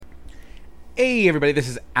Hey everybody, this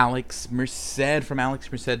is Alex Merced from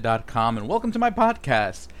alexmerced.com, and welcome to my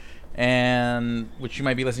podcast, and which you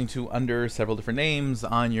might be listening to under several different names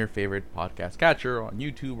on your favorite podcast catcher, on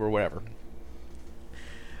YouTube or whatever.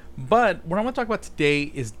 But what I want to talk about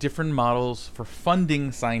today is different models for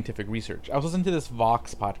funding scientific research. I was listening to this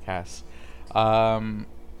Vox podcast,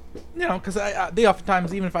 because they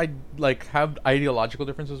oftentimes, even if I have ideological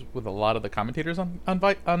differences with a lot of the commentators on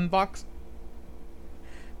Vox,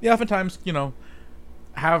 they oftentimes,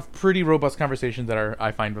 have pretty robust conversations that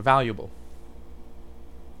I find valuable.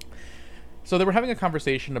 So they were having a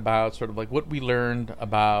conversation about sort of like what we learned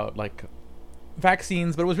about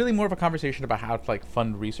vaccines, but it was really more of a conversation about how to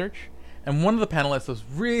fund research. And one of the panelists was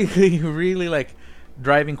really, really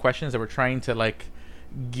driving questions that were trying to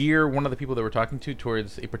gear one of the people that we're talking to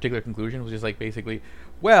towards a particular conclusion, which is basically,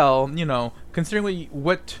 well, considering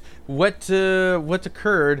what's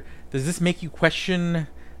occurred, does this make you question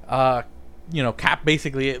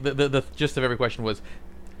basically the gist of every question was,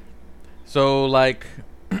 so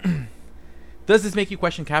does this make you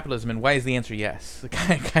question capitalism, and why is the answer yes? The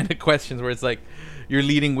kind of questions where it's you're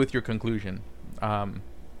leading with your conclusion,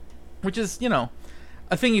 which is a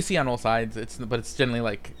thing you see on all sides. But it's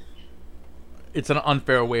generally it's an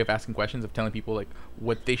unfair way of asking questions, of telling people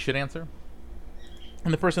what they should answer.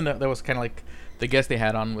 And the person that was kind of the guest they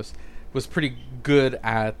had on was pretty good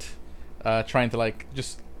at trying to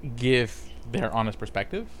just give their honest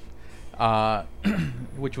perspective,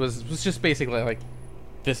 which was just basically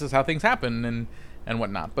this is how things happen and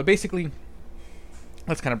whatnot. But basically,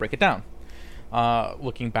 let's kind of break it down.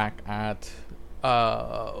 Looking back at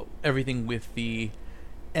everything with the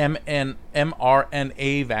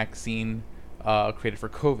mRNA vaccine created for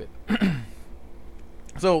COVID.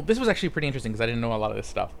 So this was actually pretty interesting because I didn't know a lot of this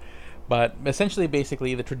stuff. But essentially,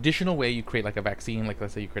 basically, the traditional way you create a vaccine,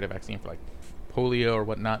 let's say you create a vaccine for polio or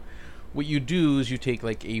whatnot, what you do is you take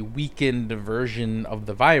a weakened version of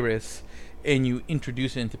the virus and you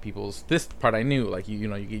introduce it into people's. This part I knew.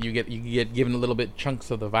 You get given a little bit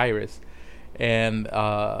chunks of the virus, and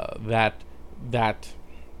that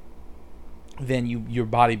then your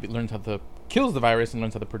body learns how to kills the virus and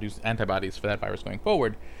learns how to produce antibodies for that virus going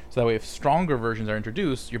forward. So that way, if stronger versions are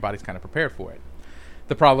introduced, your body's kind of prepared for it.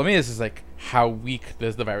 The problem is how weak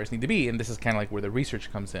does the virus need to be, and this is kind of where the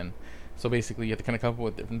research comes in. So basically, you have to kind of come up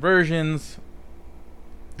with different versions,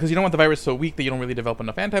 because you don't want the virus so weak that you don't really develop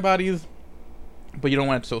enough antibodies, but you don't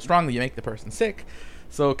want it so strong that you make the person sick.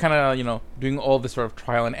 So kind of, doing all this sort of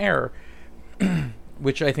trial and error,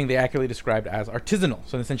 which I think they accurately described as artisanal.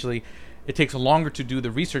 So essentially, it takes longer to do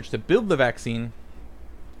the research to build the vaccine,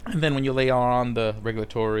 and then when you lay on the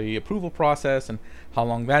regulatory approval process and how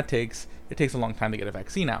long that takes, it takes a long time to get a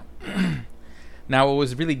vaccine out. Now, what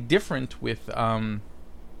was really different with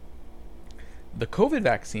the COVID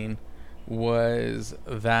vaccine was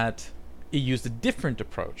that it used a different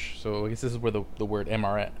approach. So I guess this is where the word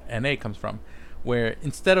mRNA comes from, where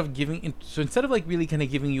instead of really kind of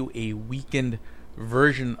giving you a weakened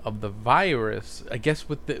version of the virus, I guess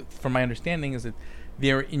from my understanding is that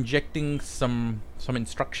they're injecting some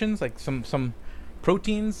instructions, some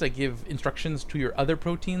proteins that give instructions to your other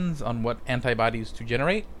proteins on what antibodies to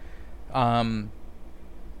generate.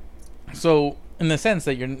 So in the sense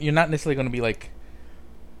that you're not necessarily going to be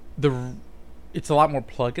it's a lot more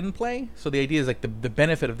plug and play. So the idea is the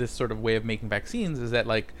benefit of this sort of way of making vaccines is that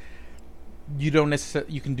you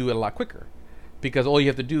can do it a lot quicker, because all you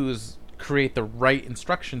have to do is create the right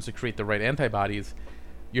instructions to create the right antibodies.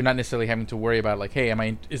 You're not necessarily having to worry about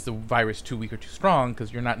hey, is the virus too weak or too strong,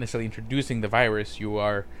 because you're not necessarily introducing the virus. You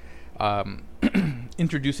are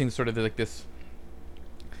introducing sort of this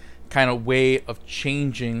kind of way of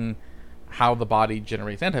changing how the body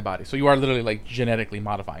generates antibodies. So you are literally genetically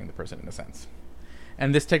modifying the person in a sense.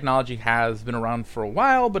 And this technology has been around for a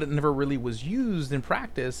while, but it never really was used in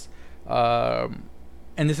practice. And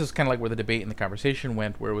this is kind of where the debate in the conversation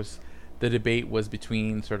went, where the debate was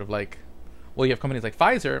between sort of well, you have companies like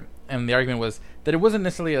Pfizer, and the argument was that it wasn't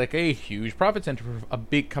necessarily a huge profit center for a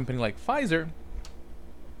big company like Pfizer,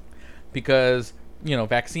 because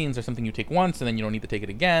vaccines are something you take once and then you don't need to take it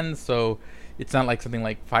again. So it's not something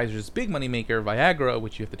like Pfizer's big money maker, Viagra,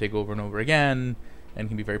 which you have to take over and over again and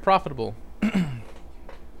can be very profitable.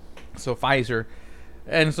 So Pfizer,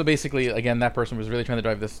 and so basically, again, that person was really trying to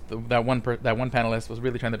drive this. That one panelist was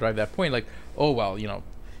really trying to drive that point, oh well,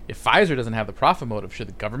 if Pfizer doesn't have the profit motive, should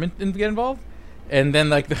the government get involved? And then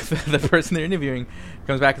the person they're interviewing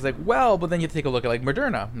comes back and is well, but then you have to take a look at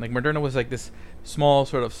Moderna. Moderna was this small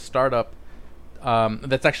sort of startup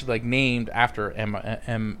that's actually named after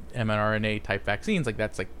mRNA type vaccines.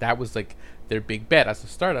 That was their big bet as a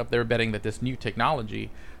startup. They were betting that this new technology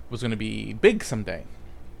was going to be big someday.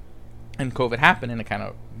 And COVID happened, and it kind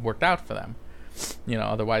of worked out for them.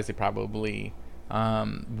 Otherwise they probably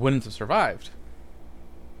wouldn't have survived.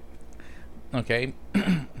 Okay,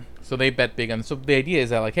 so they bet big on. So the idea is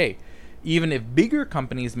that, like, hey, even if bigger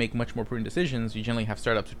companies make much more prudent decisions, you generally have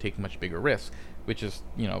startups who take much bigger risks, which is,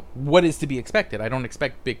 what is to be expected. I don't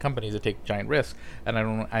expect big companies to take giant risks, and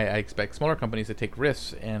I expect smaller companies to take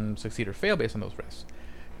risks and succeed or fail based on those risks.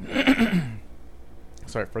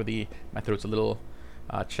 Sorry for my throat's a little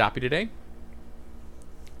choppy today.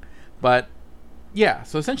 But yeah,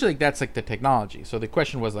 so essentially that's like the technology. So the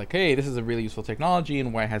question was like, hey, this is a really useful technology,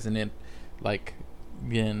 and why hasn't it like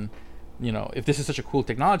been, if this is such a cool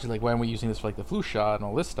technology, like, why aren't we using this for like the flu shot and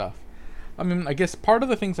all this stuff? I mean, I guess part of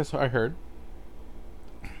the things I heard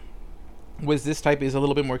was this type is a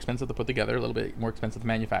little bit more expensive to put together, a little bit more expensive to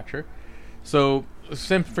manufacture. So,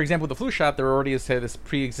 for example, with the flu shot, there already is this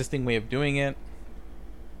pre-existing way of doing it.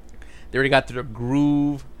 They already got to the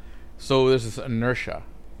groove, so there's this inertia.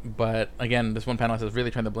 But again, this one panelist is really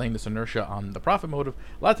trying to blame this inertia on the profit motive.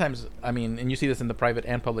 A lot of times, I mean, and you see this in the private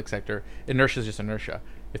and public sector, inertia is just inertia.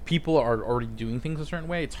 If people are already doing things a certain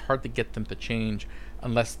way, it's hard to get them to change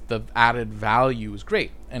unless the added value is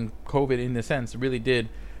great. And COVID, in this sense, really did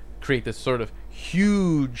create this sort of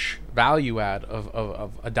huge value add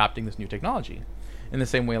of adopting this new technology. In the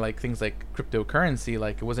same way, like things like cryptocurrency,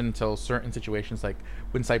 like it wasn't until certain situations, like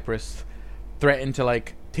when Cyprus threatened to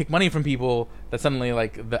like take money from people, that suddenly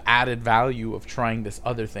like the added value of trying this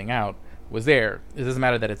other thing out was there. It doesn't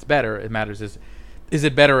matter that it's better. It matters is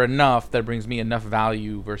it better enough that brings me enough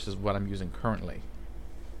value versus what I'm using currently.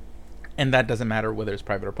 And that doesn't matter whether it's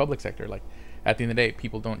private or public sector. Like at the end of the day,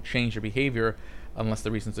 people don't change their behavior unless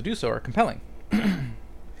the reasons to do so are compelling. And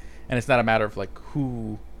it's not a matter of like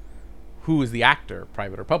who is the actor,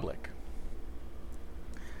 private or public.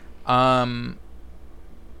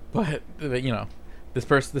 But this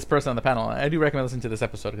person on the panel, I do recommend listening to this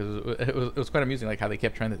episode because it was quite amusing, like how they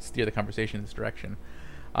kept trying to steer the conversation in this direction.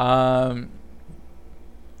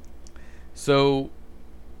 So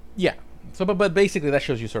yeah, but basically that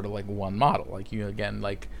shows you sort of like one model. Like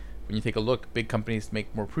like when you take a look, big companies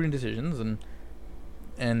make more prudent decisions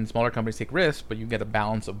and smaller companies take risks, but you get a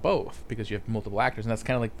balance of both because you have multiple actors, and that's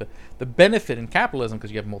kind of like the benefit in capitalism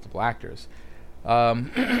because you have multiple actors.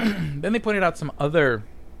 Then they pointed out some other.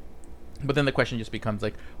 But then the question just becomes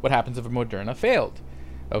like, what happens if Moderna failed?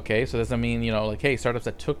 Okay, so does that mean, like, hey, startups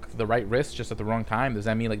that took the right risks just at the wrong time, does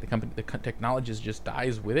that mean like the technologist just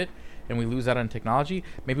dies with it and we lose out on technology?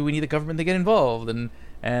 Maybe we need the government to get involved and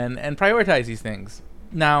prioritize these things.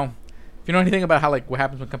 Now, if you know anything about how like what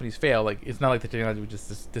happens when companies fail, like it's not like the technology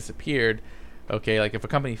just disappeared. Okay, like if a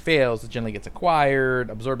company fails, it generally gets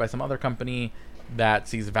acquired, absorbed by some other company that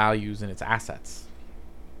sees values in its assets.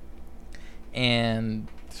 And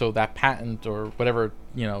so that patent or whatever,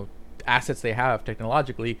 assets they have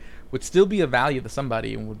technologically would still be of value to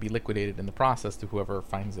somebody and would be liquidated in the process to whoever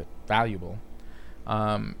finds it valuable.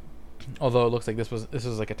 Although it looks like this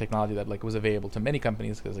was like a technology that like was available to many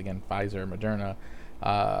companies because again, Pfizer, Moderna,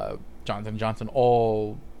 Johnson & Johnson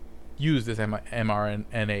all use this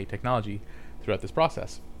mRNA technology throughout this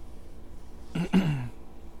process.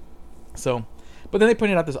 So, but then they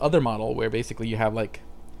pointed out this other model where basically you have like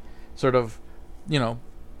sort of,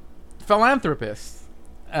 philanthropists.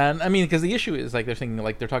 And I mean, because the issue is like they're thinking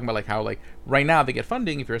like they're talking about like how like right now they get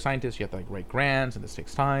funding. If you're a scientist, you have to like write grants, and this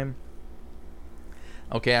takes time.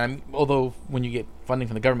 Okay, and although when you get funding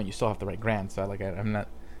from the government, you still have to write grants. So like I'm not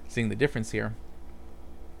seeing the difference here.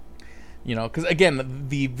 Because again,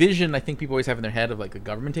 the vision I think people always have in their head of like the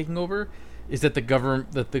government taking over is that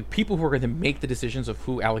the people who are going to make the decisions of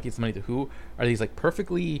who allocates the money to who are these like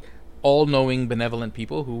perfectly all-knowing, benevolent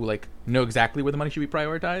people who like know exactly where the money should be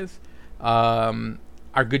prioritized.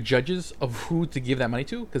 Are good judges of who to give that money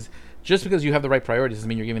to, because just because you have the right priorities doesn't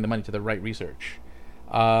mean you're giving the money to the right research.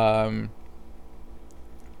 Three,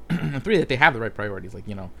 that they have the right priorities,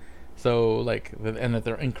 so like, and that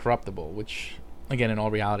they're incorruptible, which again, in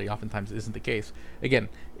all reality, oftentimes isn't the case. Again,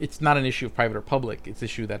 it's not an issue of private or public; it's an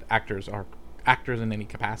issue that actors in any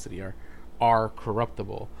capacity are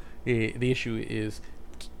corruptible. The issue is,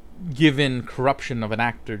 given corruption of an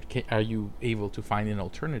actor, are you able to find an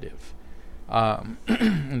alternative?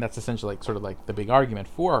 And that's essentially like sort of like the big argument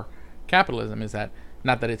for capitalism is that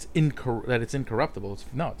not that it's incorruptible. It's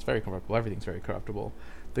very corruptible. Everything's very corruptible.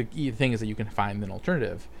 The key thing is that you can find an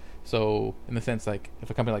alternative. So in the sense like if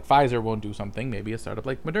a company like Pfizer won't do something, maybe a startup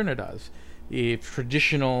like Moderna does. If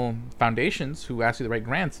traditional foundations who ask you to write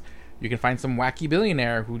grants, you can find some wacky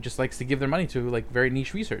billionaire who just likes to give their money to like very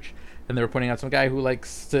niche research. And they were pointing out some guy who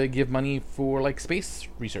likes to give money for like space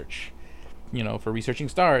research. for researching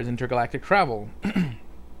stars, intergalactic travel.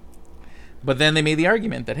 But then they made the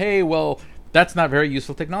argument that, hey, well, that's not very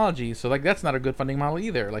useful technology, so like that's not a good funding model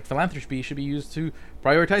either. Like philanthropy should be used to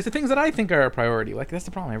prioritize the things that I think are a priority. Like that's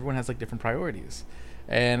the problem. Everyone has like different priorities,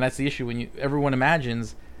 and that's the issue when everyone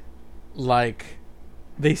imagines, like,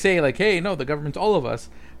 they say like, hey, no, the government's all of us,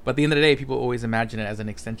 but at the end of the day, people always imagine it as an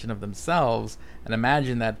extension of themselves, and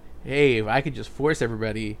imagine that, hey, if I could just force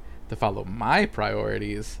everybody to follow my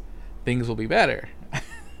priorities, things will be better.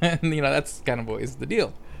 And that's kind of always the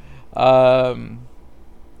deal.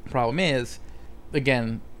 Problem is,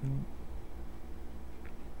 again,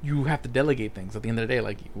 you have to delegate things at the end of the day,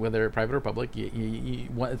 like whether private or public.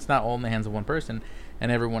 It's not all in the hands of one person,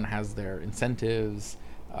 and everyone has their incentives,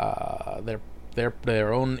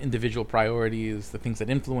 their own individual priorities, the things that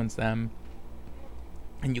influence them,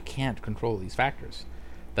 and you can't control these factors.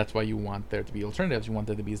 That's why you want there to be alternatives. You want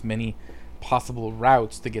there to be as many possible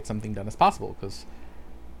routes to get something done as possible, because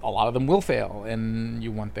a lot of them will fail, and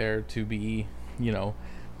you want there to be, you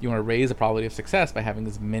want to raise the probability of success by having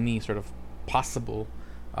as many sort of possible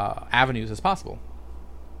avenues as possible.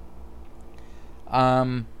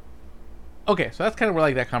 Okay, so that's kind of where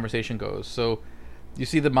like that conversation goes. So you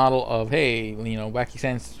see the model of, hey, Wacky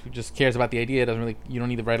Science who just cares about the idea, doesn't really, you don't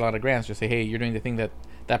need to write a lot of grants, just say, hey, you're doing the thing that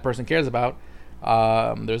person cares about.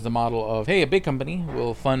 There's the model of, hey, a big company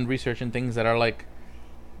will fund research in things that are like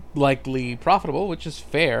likely profitable, which is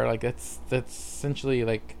fair. Like that's essentially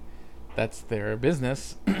like that's their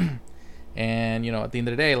business. And at the end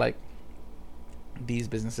of the day, like, these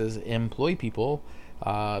businesses employ people,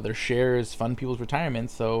 their shares fund people's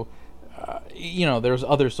retirement, so there's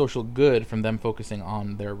other social good from them focusing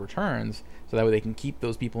on their returns, so that way they can keep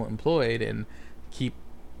those people employed and keep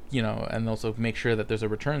and also make sure that there's a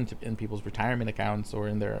return in people's retirement accounts or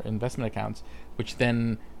in their investment accounts, which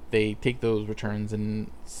then they take those returns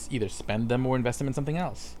and either spend them or invest them in something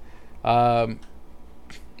else.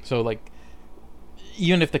 So like,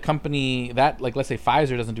 even if the company that, like, let's say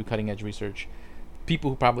Pfizer doesn't do cutting edge research, people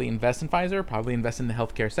who probably invest in Pfizer probably invest in the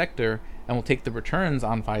healthcare sector and will take the returns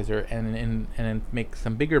on Pfizer and make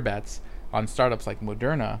some bigger bets on startups like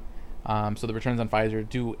Moderna. So the returns on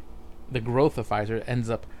Pfizer the growth of Pfizer ends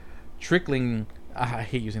up trickling. I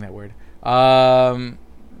hate using that word. Let's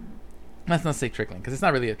not say trickling, because it's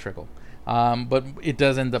not really a trickle. But it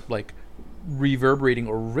does end up like reverberating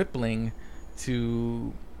or rippling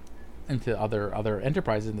into other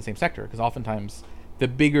enterprises in the same sector, because oftentimes the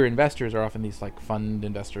bigger investors are often these like fund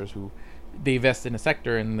investors who they invest in a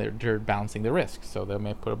sector and they're balancing the risk, so they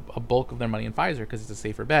may put a bulk of their money in Pfizer because it's a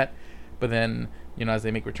safer bet, but then as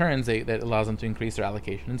they make returns, that allows them to increase their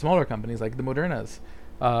allocation in smaller companies like the Modernas,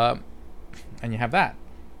 and you have that.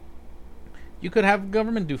 You could have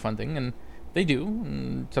government do funding, and they do,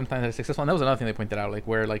 and sometimes they're successful. And that was another thing they pointed out, like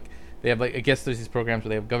where like they have, like, I guess there's these programs where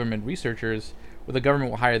they have government researchers, where the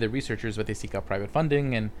government will hire the researchers, but they seek out private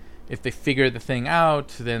funding, and if they figure the thing out,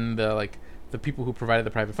 then the people who provided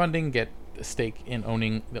the private funding get a stake in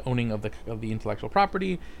owning of the intellectual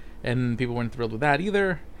property, and people weren't thrilled with that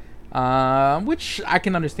either, which I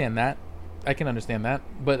can understand that,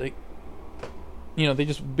 but they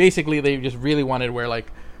just really wanted where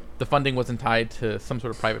like the funding wasn't tied to some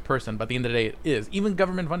sort of private person, but at the end of the day, it is. Even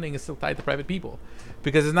government funding is still tied to private people,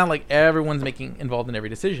 because it's not like everyone's involved in every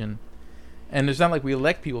decision, and it's not like we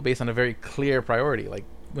elect people based on a very clear priority. Like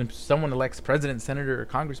when someone elects president, senator, or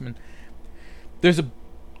congressman, there's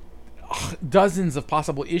dozens of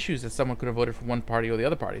possible issues that someone could have voted for one party or the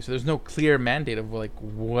other party. So there's no clear mandate of like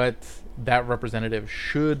what that representative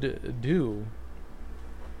should do.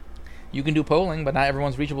 You can do polling, but not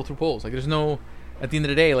everyone's reachable through polls. Like there's no, at the end of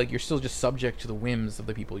the day, like you're still just subject to the whims of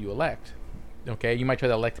the people you elect. Okay, you might try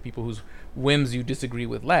to elect the people whose whims you disagree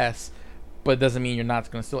with less, but it doesn't mean you're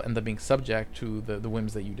not going to still end up being subject to the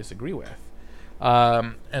whims that you disagree with.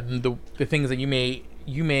 And the things that you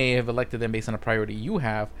may have elected them based on a priority you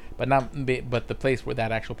have, but the place where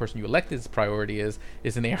that actual person you elected's priority is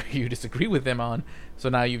an area you disagree with them on. So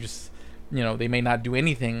now you just, they may not do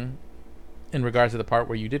anything in regards to the part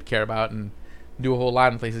where you did care about, and do a whole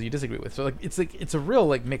lot in places you disagree with. So it's a real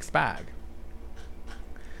like mixed bag.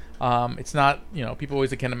 It's not, people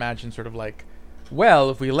always can imagine sort of like, well,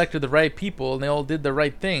 if we elected the right people and they all did the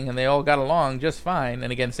right thing and they all got along just fine.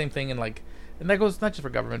 And again, same thing in like, and that goes not just for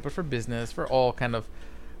government, but for business, for all kind of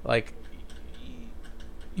like,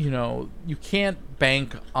 you can't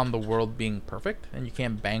bank on the world being perfect, and you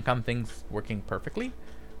can't bank on things working perfectly,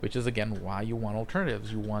 which is again why you want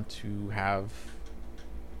alternatives. You want to have,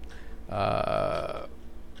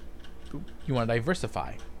 you want to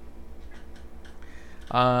diversify.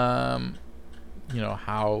 How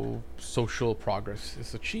social progress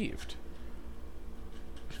is achieved.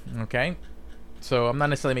 Okay, so I'm not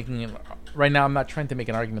necessarily making it right now. I'm not trying to make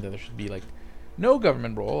an argument that there should be like no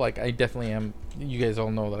government role. Like I definitely am. You guys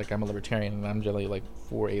all know that like I'm a libertarian and I'm generally like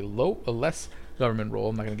for a less government role.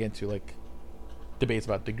 I'm not gonna get into like debates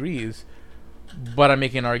about degrees, but I'm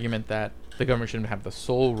making an argument that the government shouldn't have the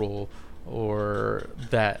sole role, or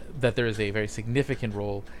that there is a very significant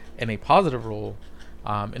role and a positive role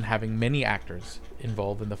in having many actors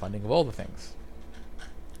involved in the funding of all the things,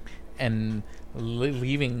 and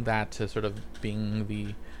leaving that to sort of being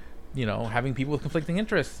the, having people with conflicting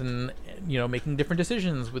interests and, making different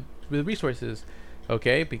decisions with resources.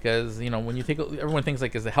 Okay, because when you take, everyone thinks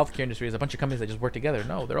like as the healthcare industry is a bunch of companies that just work together.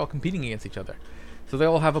 No, they're all competing against each other, so they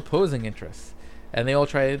all have opposing interests, and they all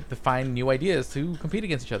try to find new ideas to compete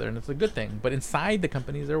against each other, and it's a good thing. But inside the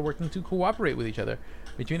companies, they're working to cooperate with each other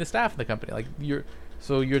between the staff of the company. Like you're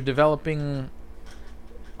developing.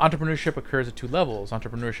 Entrepreneurship occurs at two levels: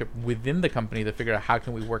 entrepreneurship within the company to figure out how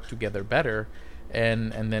can we work together better,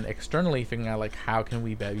 and then externally figuring out like how can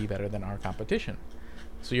we be better than our competition.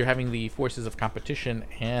 So you're having the forces of competition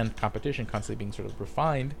and competition constantly being sort of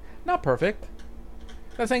refined. Not perfect.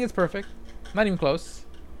 Not saying it's perfect. Not even close.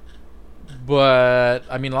 But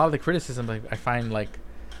I mean, a lot of the criticism I find like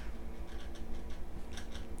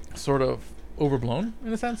sort of overblown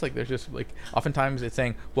in a sense. Like there's just like oftentimes it's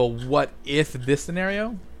saying, well, what if this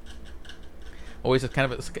scenario? Always it's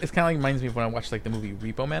kind of like reminds me of when I watched like the movie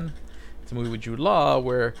Repo Man. It's a movie with Jude Law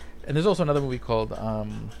and there's also another movie called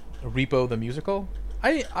Repo the Musical.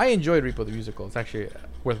 I enjoyed Repo the Musical. It's actually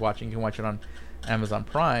worth watching. You can watch it on Amazon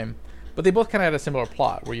Prime. But they both kind of had a similar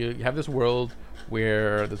plot where you have this world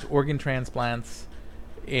where there's organ transplants,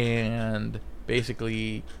 and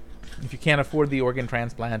basically if you can't afford the organ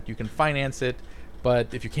transplant, you can finance it,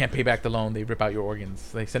 but if you can't pay back the loan, they rip out your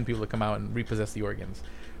organs. They send people to come out and repossess the organs,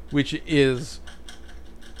 which is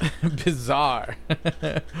bizarre.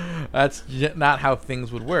 That's not how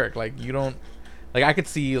things would work. Like you don't, like I could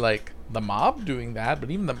see like the mob doing that,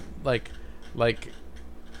 but even the like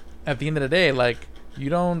at the end of the day, like you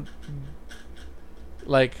don't,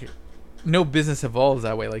 like no business evolves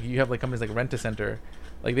that way. Like you have like companies like Rent-A-Center,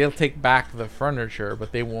 like they'll take back the furniture,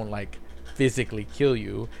 but they won't like physically kill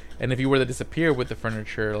you. And if you were to disappear with the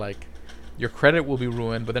furniture, like your credit will be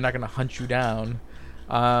ruined, but they're not going to hunt you down.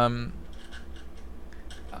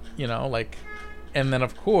 Like, and then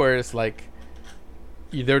of course, like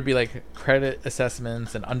there would be like credit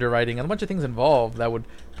assessments and underwriting and a bunch of things involved that would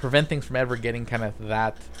prevent things from ever getting kind of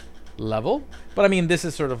that level. But I mean, this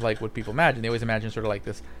is sort of like what people imagine. They always imagine sort of like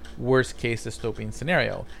this worst case dystopian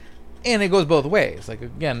scenario, and it goes both ways. Like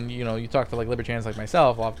again, you talk to like libertarians like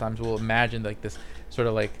myself, a lot of times we'll imagine like this sort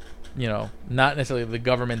of like, not necessarily the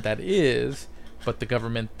government that is, but the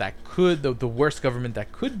government that could, the worst government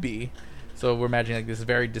that could be. So we're imagining like this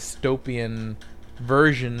very dystopian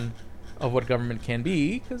version of what government can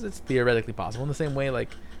be, because it's theoretically possible. In the same way, like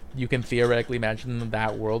you can theoretically imagine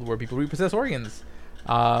that world where people repossess organs.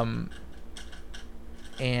 But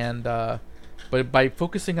by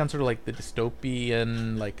focusing on sort of like the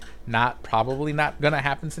dystopian, like probably not gonna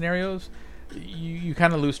happen scenarios, you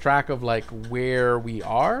kind of lose track of like where we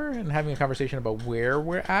are, and having a conversation about where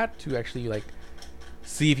we're at to actually like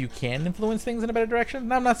see if you can influence things in a better direction.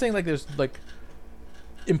 Now, I'm not saying like there's like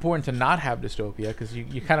important to not have dystopia, because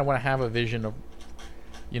you kind of want to have a vision of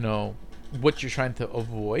what you're trying to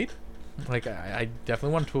avoid. Like I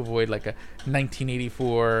definitely want to avoid like a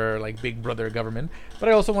 1984 like Big Brother government, but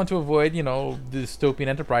I also want to avoid dystopian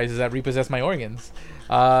enterprises that repossess my organs.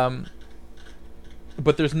 But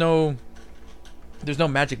there's no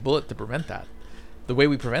magic bullet to prevent that. The way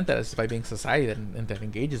we prevent that is by being society that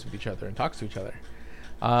engages with each other and talks to each other.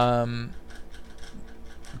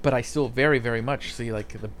 But I still very, very much see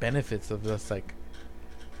like the benefits of this, like,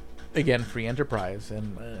 again, free enterprise,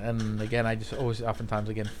 and again, I just always oftentimes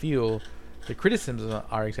again feel the criticisms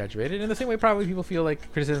are exaggerated in the same way probably people feel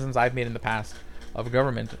like criticisms I've made in the past of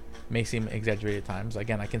government may seem exaggerated at times.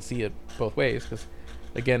 Again, I can see it both ways, because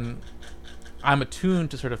again, I'm attuned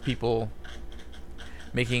to sort of people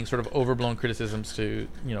making sort of overblown criticisms to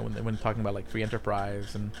when talking about like free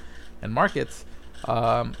enterprise and markets.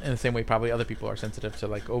 In the same way, probably other people are sensitive to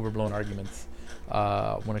like overblown arguments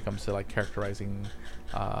when it comes to like characterizing,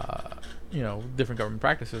 different government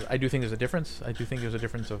practices. I do think there's a difference. I do think there's a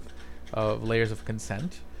difference of layers of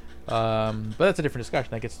consent, but that's a different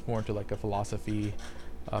discussion. That gets more into like a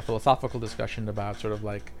philosophical discussion about sort of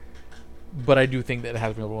like. But I do think that it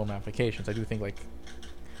has real world ramifications. I do think like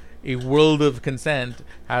a world of consent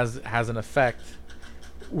has an effect.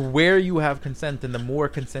 Where you have consent, and the more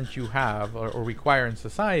consent you have or require in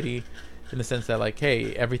society, in the sense that like,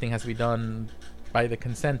 hey, everything has to be done by the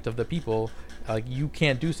consent of the people, Like you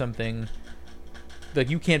can't do something. Like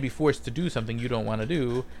you can't be forced to do something you don't want to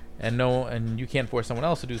do, and you can't force someone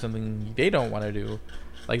else to do something they don't want to do.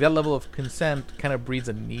 Like that level of consent kind of breeds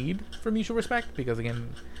a need for mutual respect, because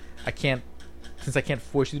again, I can't since I can't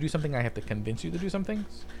force you to do something, I have to convince you to do something,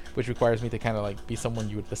 which requires me to kind of like be someone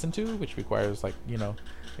you would listen to, which requires like, you know,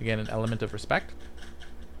 again, an element of respect.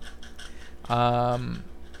 And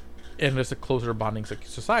there's a closer bonding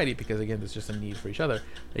society, because again, there's just a need for each other.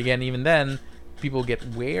 Again, even then, people get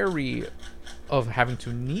wary of having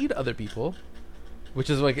to need other people, which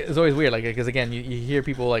is like, it's always weird, like, because again, you hear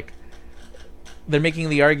people like, they're making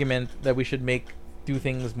the argument that we should do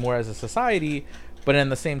things more as a society, but in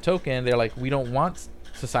the same token, they're like, we don't want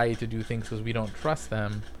society to do things because we don't trust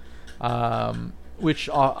them, which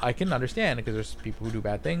I can understand, because there's people who do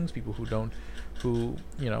bad things, people who don't, who,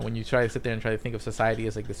 you know, when you try to sit there and try to think of society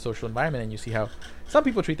as like this social environment, and you see how some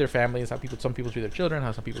people treat their families, how some people treat their children,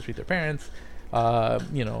 how some people treat their parents,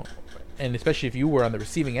 you know, and especially if you were on the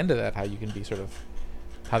receiving end of that, how you can be sort of,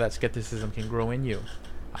 how that skepticism can grow in you.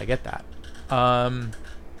 I get that.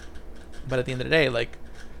 But at the end of the day, like,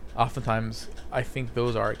 oftentimes I think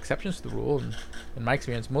those are exceptions to the rule, and in my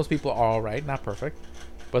experience, most people are all right, not perfect,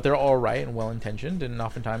 but they're all right and well intentioned, and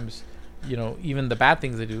oftentimes, you know, even the bad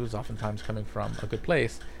things they do is oftentimes coming from a good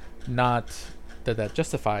place. Not that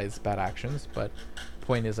justifies bad actions, but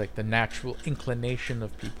point is like the natural inclination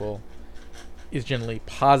of people is generally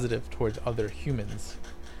positive towards other humans.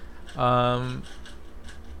 And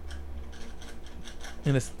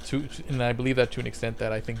I believe that to an extent,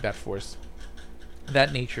 that I think that force,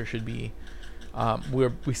 that nature should be,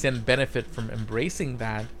 we stand benefit from embracing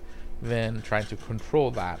that than trying to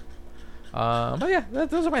control that. But yeah,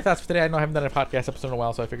 those are my thoughts for today. I know I haven't done a podcast episode in a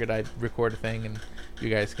while, so I figured I'd record a thing and you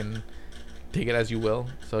guys can take it as you will.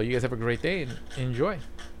 So you guys have a great day and enjoy.